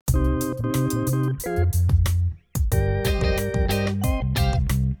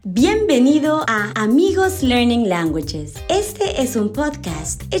Bienvenido a Amigos Learning Languages. Este es un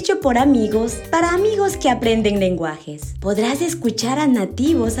podcast hecho por amigos para amigos que aprenden lenguajes. Podrás escuchar a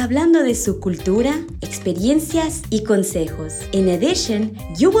nativos hablando de su cultura, experiencias y consejos. In addition,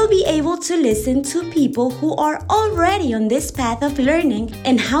 you will be able to listen to people who are already on this path of learning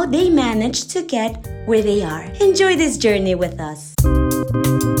and how they managed to get where they are. Enjoy this journey with us.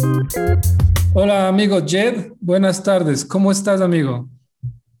 Hola amigo Jed, buenas tardes. ¿Cómo estás, amigo?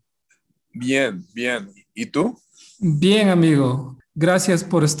 Bien, bien. ¿Y tú? Bien, amigo. Gracias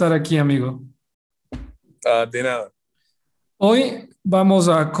por estar aquí, amigo. De nada. Hoy vamos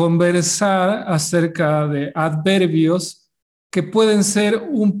a conversar acerca de adverbios que pueden ser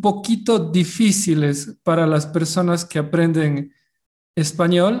un poquito difíciles para las personas que aprenden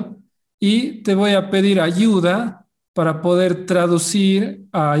español y te voy a pedir ayuda para poder traducir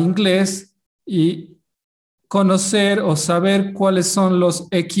a inglés y conocer o saber cuáles son los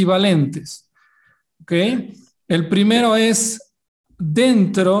equivalentes. ¿Ok? El primero es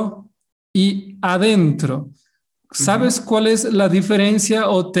dentro y adentro. ¿Sabes cuál es la diferencia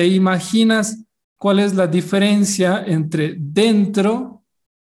o te imaginas cuál es la diferencia entre dentro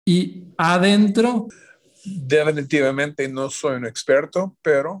y adentro? Definitivamente no soy un experto,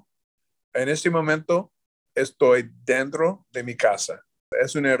 pero en este momento estoy dentro de mi casa.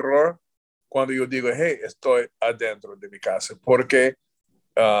 Es un error cuando yo digo, hey, estoy adentro de mi casa, porque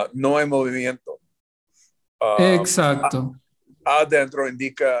no hay movimiento. Exacto. Adentro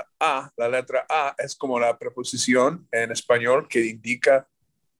indica A, la letra A es como la preposición en español que indica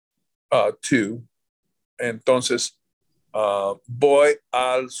to. Entonces, voy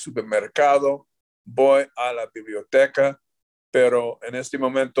al supermercado, voy a la biblioteca, pero en este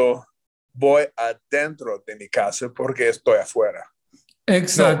momento voy adentro de mi casa porque estoy afuera.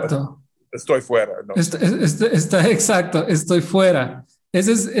 Exacto. No, estoy fuera. No. Está exacto, estoy fuera.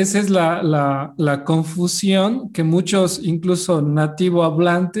 Esa es la confusión que muchos, incluso nativo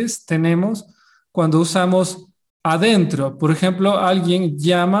hablantes, tenemos cuando usamos adentro. Por ejemplo, alguien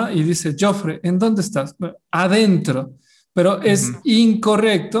llama y dice, Joffre, ¿en dónde estás? Adentro. Pero es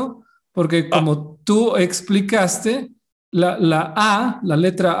incorrecto porque como tú explicaste, la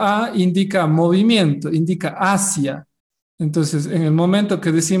letra A indica movimiento, indica hacia. Entonces, en el momento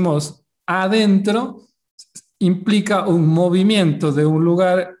que decimos adentro, implica un movimiento de un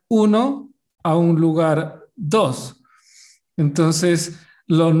lugar 1 a un lugar 2. Entonces,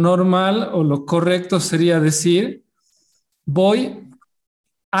 lo normal o lo correcto sería decir, voy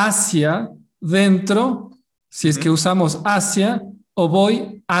hacia dentro, si es que usamos hacia, o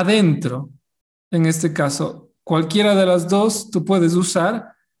voy adentro. En este caso, cualquiera de las dos tú puedes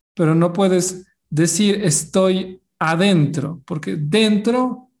usar, pero no puedes decir estoy adentro, porque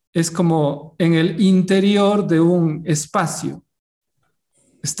dentro es como en el interior de un espacio.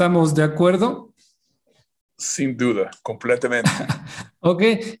 ¿Estamos de acuerdo? Sin duda, completamente. Ok,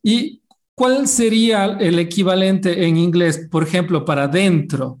 ¿y cuál sería el equivalente en inglés, por ejemplo, para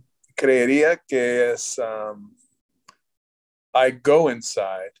dentro? Creería que es I go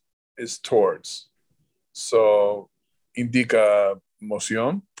inside is towards. So, indica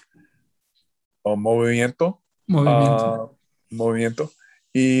moción o movimiento. Movimiento. Movimiento.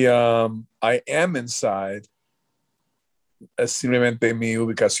 Y I am inside es simplemente mi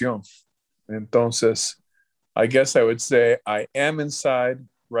ubicación. Entonces, I guess I would say I am inside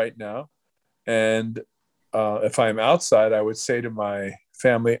right now. And if I'm outside, I would say to my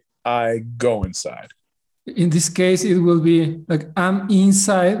family, I go inside. In this case, it will be like I'm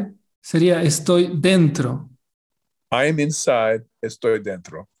inside, sería estoy dentro. I'm inside, estoy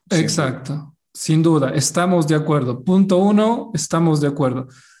dentro. Exacto, sin duda, estamos de acuerdo. Punto 1, estamos de acuerdo.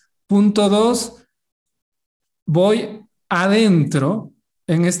 Punto 2, voy adentro.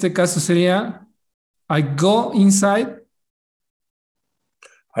 En este caso sería I go inside.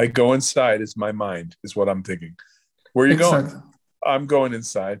 I go inside is my mind, is what I'm thinking. Where are you Exacto. going? I'm going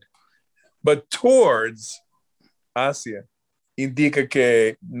inside. But towards, hacia, indica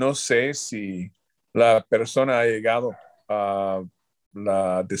que no sé si la persona ha llegado a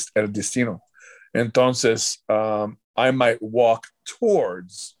el destino. Entonces, I might walk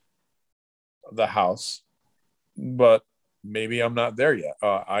towards the house, but maybe I'm not there yet.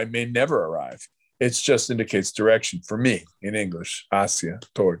 I may never arrive. It just indicates direction for me in English, hacia,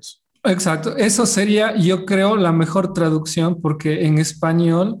 towards. Exacto, eso sería, yo creo, la mejor traducción porque en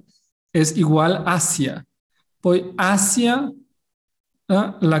español es igual hacia. Voy hacia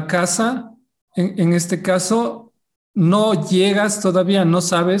la casa. En este caso, no llegas todavía, no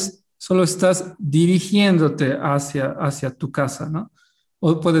sabes, solo estás dirigiéndote hacia tu casa, ¿no?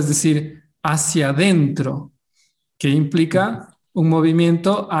 O puedes decir hacia adentro, que implica un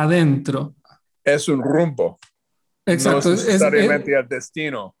movimiento adentro. es un rumbo. Exacto. No es necesariamente el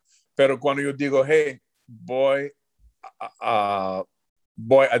destino. Pero cuando yo digo, hey, voy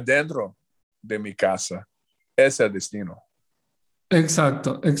adentro de mi casa, es el destino.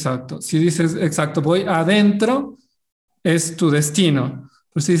 Exacto, exacto. Si dices, exacto, voy adentro, es tu destino.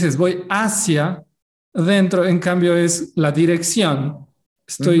 Pero si dices, voy hacia dentro, en cambio, es la dirección.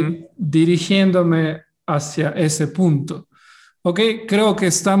 Estoy dirigiéndome hacia ese punto. Ok, creo que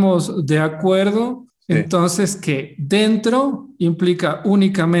estamos de acuerdo. Sí. Entonces, que dentro implica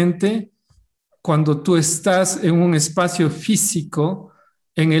únicamente cuando tú estás en un espacio físico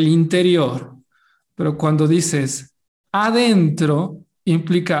en el interior. Pero cuando dices adentro,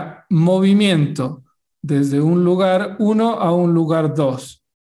 implica movimiento desde un lugar 1 a un lugar 2.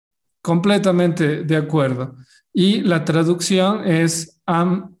 Completamente de acuerdo. Y la traducción es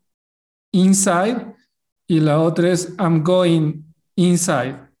I'm inside y la otra es I'm going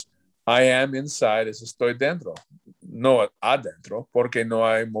inside. I am inside es estoy dentro, no adentro, porque no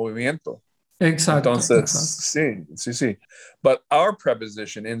hay movimiento. Exacto. Entonces, exacto. sí. But our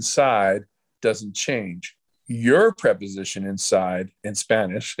preposition inside doesn't change. Your preposition inside in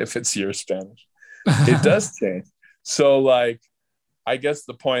Spanish, if it's your Spanish, it does change. So, like, I guess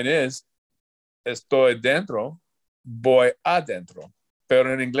the point is, estoy dentro, voy adentro.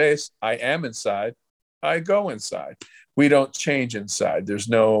 Pero en inglés, I am inside, I go inside. We don't change inside. There's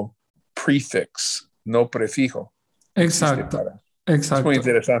no prefix, no prefijo. Exacto. Es muy Exacto.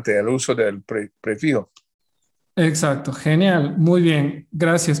 interesante el uso del prefijo. Exacto, genial, muy bien,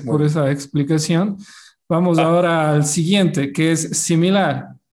 gracias por esa explicación. Vamos ahora al siguiente, que es similar,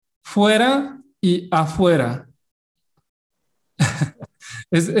 fuera y afuera.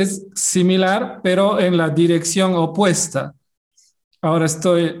 Es similar, pero en la dirección opuesta. Ahora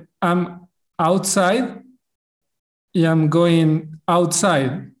I'm outside y I'm going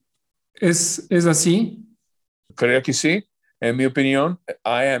outside. ¿Es así? Creo que sí. En mi opinión,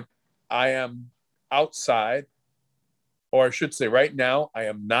 I am outside, or I should say right now, I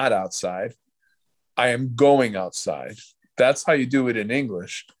am not outside. I am going outside. That's how you do it in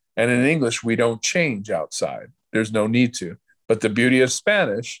English. And in English, we don't change outside. There's no need to. But the beauty of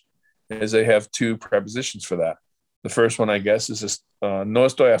Spanish is they have two prepositions for that. The first one, I guess, is no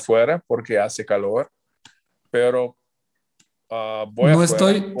estoy afuera porque hace calor, pero voy No afuera.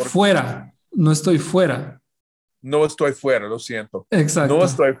 estoy fuera, no estoy fuera. No estoy fuera, lo siento. Exacto. No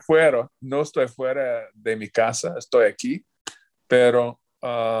estoy fuera de mi casa, estoy aquí, pero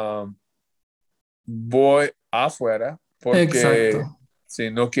voy afuera porque si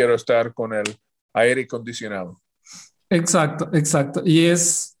no quiero estar con el aire acondicionado. Exacto, exacto. Y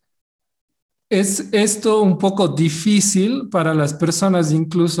es esto un poco difícil para las personas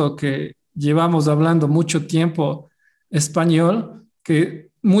incluso que llevamos hablando mucho tiempo español,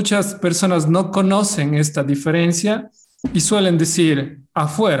 que muchas personas no conocen esta diferencia y suelen decir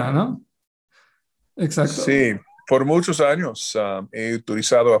afuera, ¿no? Exacto. Sí, por muchos años he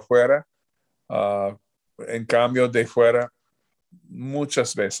utilizado afuera en cambio de fuera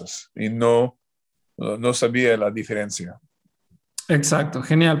muchas veces y no sabía la diferencia. Exacto,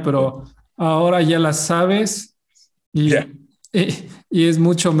 genial, pero ahora ya la sabes y es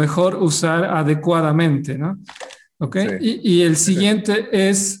mucho mejor usar adecuadamente, ¿no? ¿Ok? Sí. Y el siguiente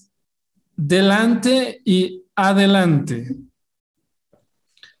es delante y adelante.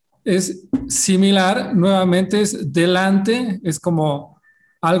 Es similar, nuevamente es delante, es como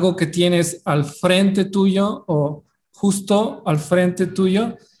algo que tienes al frente tuyo o justo al frente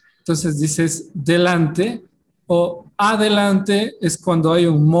tuyo. Entonces dices delante, o adelante es cuando hay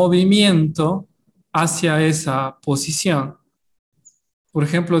un movimiento hacia esa posición. Por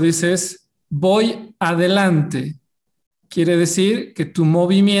ejemplo, dices voy adelante. Quiere decir que tu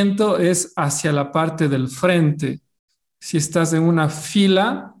movimiento es hacia la parte del frente. Si estás en una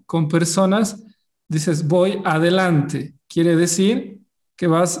fila con personas, dices voy adelante. Quiere decir que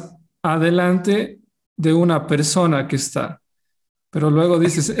vas adelante de una persona que está. Pero luego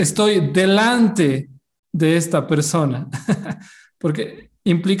dices estoy delante de esta persona. Porque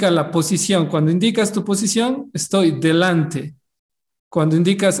implica la posición. Cuando indicas tu posición, estoy delante. Cuando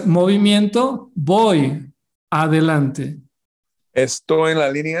indicas movimiento, voy adelante. Estoy en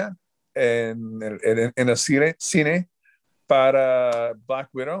la línea en el cine para Black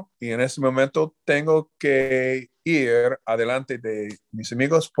Widow y en ese momento tengo que ir adelante de mis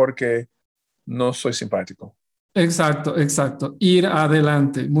amigos porque no soy simpático. Exacto, exacto. Ir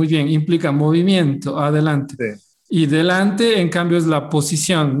adelante. Muy bien, implica movimiento, adelante. Sí. Y delante, en cambio, es la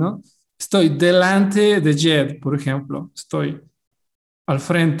posición, ¿no? Estoy delante de Jed, por ejemplo. Estoy al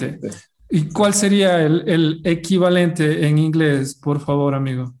frente. Sí. ¿Y cuál sería el equivalente en inglés, por favor,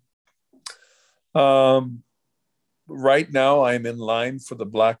 amigo? Right now, I'm in line for the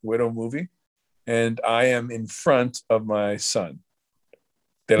Black Widow movie, and I am in front of my son.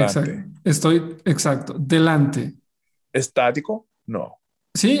 Delante. Exacto, delante. ¿Estático? No.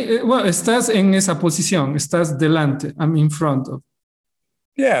 Sí, bueno, estás en esa posición, estás delante, I'm in front of.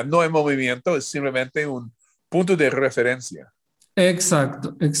 Yeah, no hay movimiento, es simplemente un punto de referencia.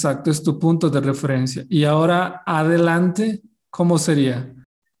 Exacto, es tu punto de referencia. Y ahora, adelante, ¿cómo sería?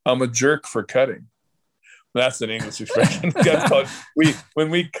 I'm a jerk for cutting. That's an English expression. When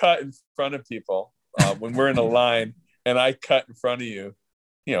we cut in front of people, when we're in a line and I cut in front of you,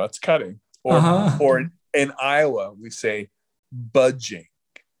 it's cutting. Or in Iowa, we say budging.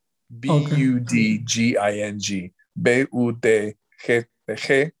 Budging. Budging.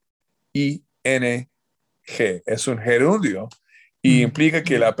 Es un gerundio y implica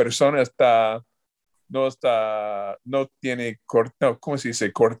que la persona no tiene ¿cómo se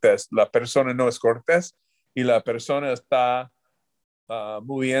dice cortés? La persona no es cortés y la persona está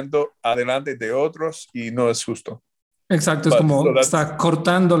moviendo adelante de otros y no es justo. Exacto, es como está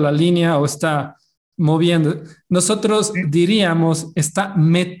cortando la línea o está moviendo. Nosotros diríamos está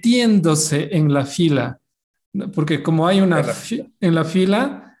metiéndose en la fila, porque como hay una en la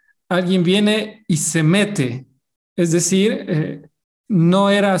fila, alguien viene y se mete. Es decir, no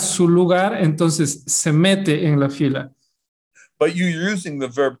era su lugar, entonces se mete en la fila. But you're using the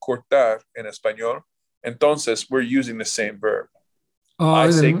verb cortar en español, entonces we're using the same verb.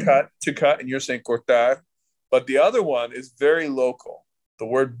 I say cut, to cut, and you're saying cortar, but the other one is very local. The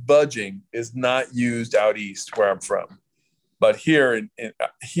word budging is not used out east where I'm from. But here,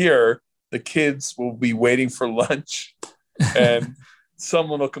 here, the kids will be waiting for lunch and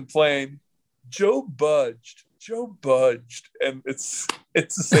someone will complain, Joe budged, and it's the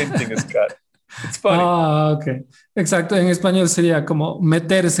same thing as cut. It's funny. Ok. Exacto. En español sería como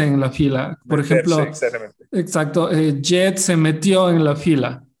meterse en la fila. Por ejemplo, exactamente. Exacto. Jet se metió en la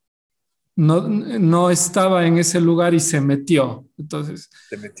fila. No estaba en ese lugar y se metió. Entonces,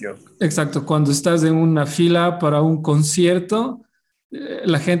 se metió. Exacto. Cuando estás en una fila para un concierto,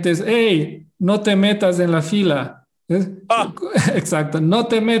 la gente es, hey, no te metas en la fila. Exacto. No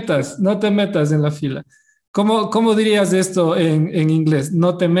te metas en la fila. ¿Cómo dirías esto en inglés?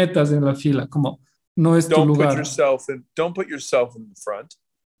 No te metas en la fila, como no es tu lugar. Don't put yourself in the front.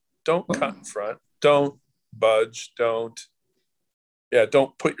 Don't cut in front. Don't budge. Don't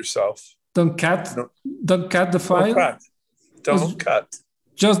put yourself. Don't cut. No. Don't cut the file. Don't cut.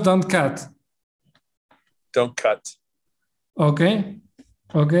 Just don't cut. Don't cut. Ok,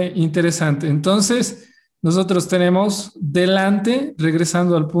 interesante. Entonces, nosotros tenemos delante,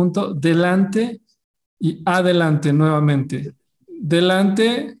 regresando al punto, delante y adelante nuevamente.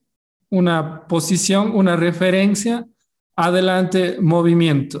 Delante, una posición, una referencia. Adelante,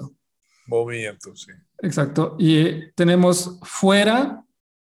 movimiento. Movimiento, sí. Exacto. Y tenemos fuera,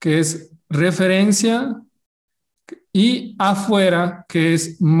 que es referencia, y afuera, que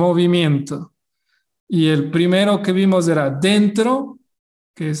es movimiento. Y el primero que vimos era dentro,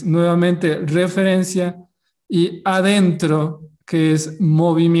 que es nuevamente referencia, y adentro, que es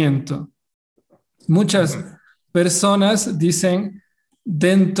movimiento. Muchas personas dicen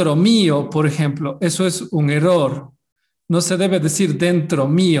dentro mío, por ejemplo. Eso es un error. No se debe decir dentro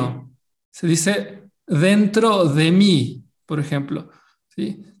mío. Se dice dentro de mí, por ejemplo.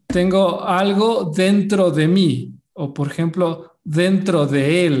 ¿Sí? Tengo algo dentro de mí. O, por ejemplo, dentro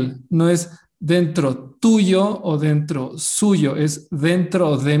de él. No es dentro tuyo o dentro suyo. Es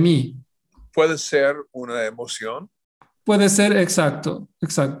dentro de mí. ¿Puede ser una emoción? Puede ser, exacto.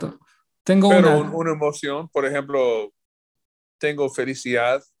 Tengo una emoción, por ejemplo, tengo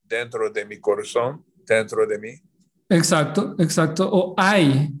felicidad dentro de mi corazón, dentro de mí. Exacto. O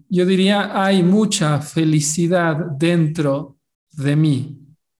yo diría, hay mucha felicidad dentro de mí.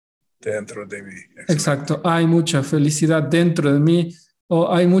 Dentro de mí. Exacto, hay mucha felicidad dentro de mí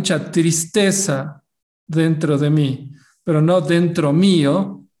o hay mucha tristeza dentro de mí, pero no dentro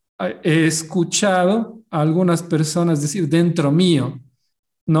mío. He escuchado a algunas personas decir dentro mío.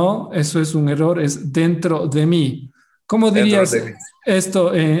 No, eso es un error, es dentro de mí. ¿Cómo dirías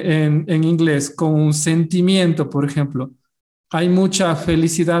esto en inglés? Con un sentimiento, por ejemplo. Hay mucha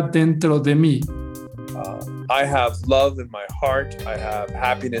felicidad dentro de mí. I have love in my heart. I have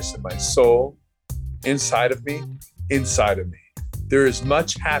happiness in my soul. Inside of me. There is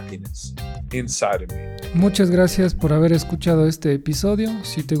much happiness inside of me. Muchas gracias por haber escuchado este episodio.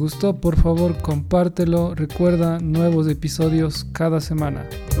 Si te gustó, por favor, compártelo. Recuerda, nuevos episodios cada semana.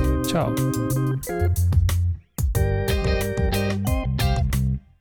 Chao.